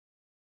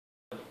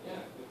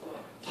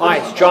Hi,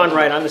 it's John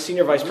Wright. I'm the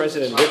Senior Vice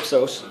President of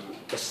Ipsos,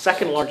 the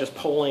second largest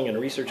polling and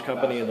research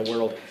company in the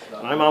world.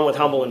 And I'm on with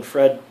Humble and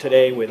Fred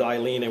today with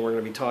Eileen, and we're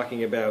going to be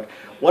talking about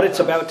what it's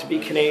about to be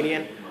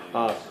Canadian.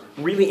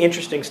 Really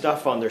interesting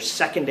stuff on their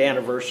second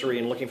anniversary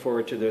and looking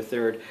forward to their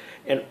third.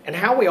 And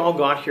how we all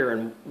got here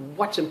and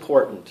what's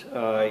important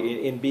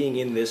in being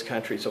in this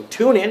country. So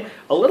tune in.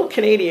 A little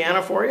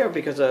Canadiana for you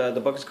because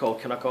the book is called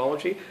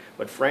Canuckology,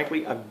 but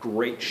frankly, a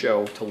great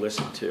show to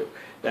listen to.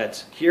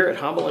 That's here at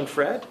Humble and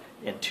Fred,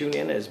 and tune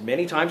in as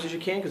many times as you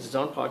can because it's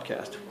on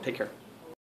podcast. Take care.